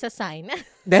 Right? That's a sign.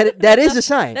 That is a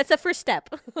sign. That's the first step.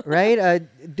 Right?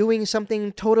 Doing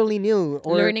something totally new,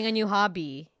 or learning a new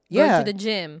hobby. Yeah. Going to the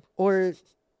gym. or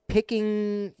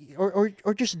picking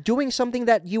or just doing something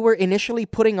that you were initially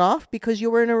putting off because you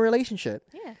were in a relationship.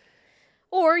 Yeah.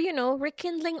 Or,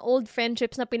 rekindling old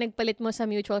friendships na pinagpalit mo sa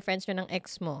mutual friends nyo ng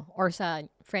ex mo or sa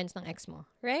friends ng ex mo.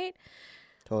 Right?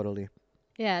 Totally.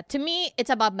 Yeah. To me, it's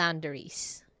about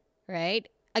boundaries. Right?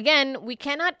 Again, we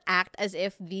cannot act as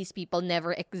if these people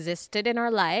never existed in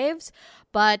our lives,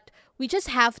 but we just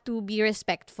have to be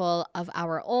respectful of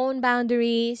our own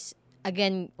boundaries.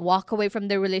 Again, walk away from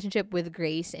the relationship with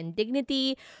grace and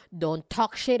dignity. Don't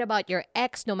talk shit about your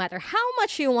ex no matter how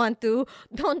much you want to.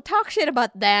 Don't talk shit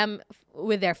about them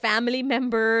with their family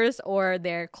members or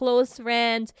their close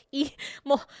friends.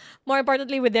 More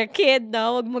importantly, with their kid,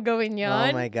 no? Huwag mo gawin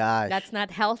yun. Oh my gosh. That's not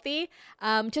healthy.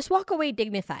 Just walk away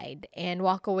dignified and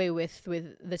walk away with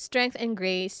the strength and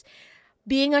grace,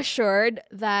 being assured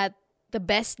that the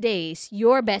best days,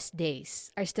 your best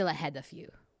days, are still ahead of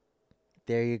you.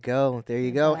 There you go.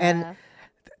 And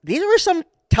these were some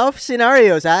tough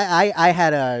scenarios. I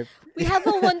had a... We have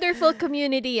a wonderful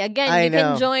community. Again, I you know.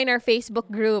 can join our Facebook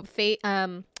group,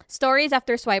 Stories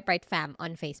After Swipe Right Fam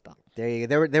on Facebook. There you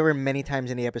go. There were many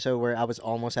times in the episode where I was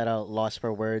almost at a loss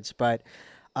for words, but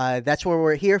that's what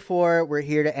we're here for. We're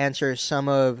here to answer some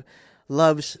of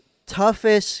love's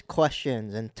toughest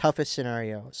questions and toughest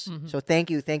scenarios. So thank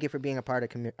you for being a part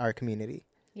of our community.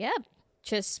 Yeah.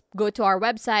 Just go to our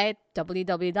website,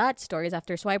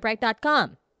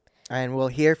 www.storiesafterswiperight.com. And we'll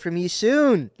hear from you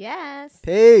soon. Yes.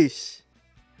 Peace.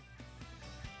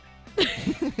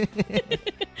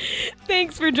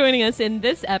 Thanks for joining us in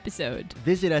this episode.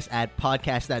 Visit us at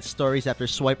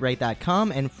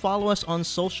podcast@storiesafterswiperight.com and follow us on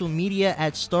social media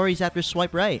at Stories After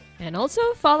Swipe Right. And also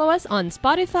follow us on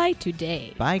Spotify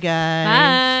today. Bye, guys.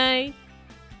 Bye.